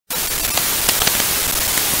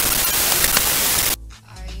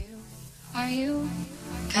you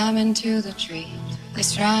coming to the tree? They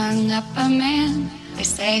strung up a man, they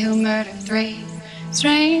say, who murdered 3.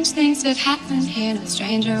 Strange things that happened here, no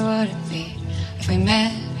stranger would it be if we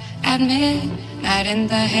met at midnight in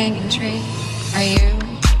the hanging tree.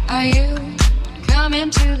 Are you coming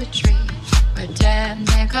to the tree where dead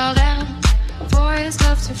man called out for his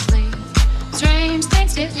love to flee? Strange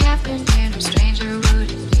things did happen here, no stranger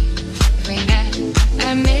would it be if we met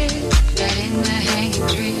at midnight in the hanging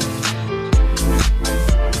tree.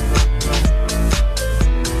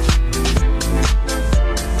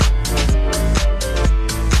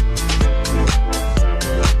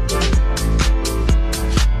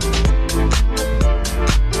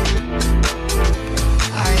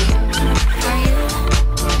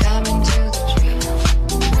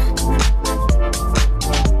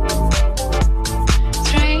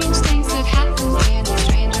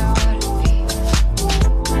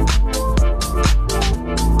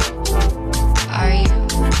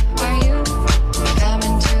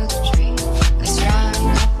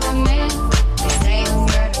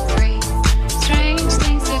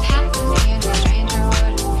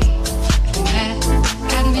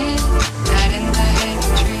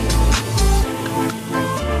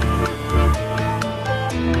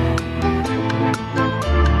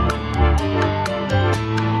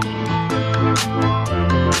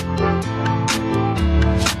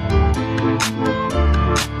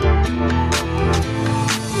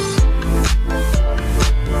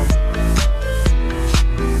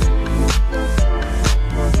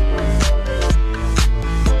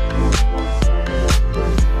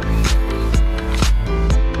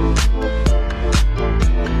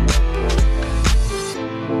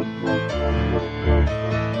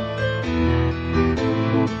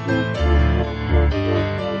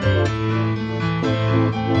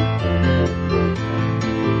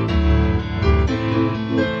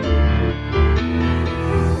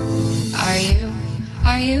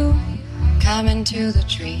 Coming to the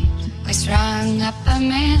tree, they strung up a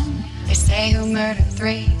man, they say, who murdered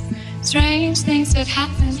 3. Strange things that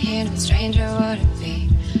happened here, no stranger would it be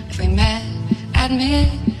if we met at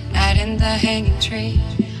midnight in the hanging tree.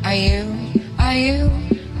 Are you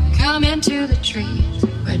coming to the tree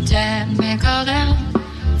where dead man called out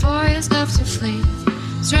for his love to flee?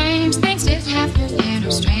 Strange things did happen here, no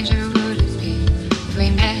stranger would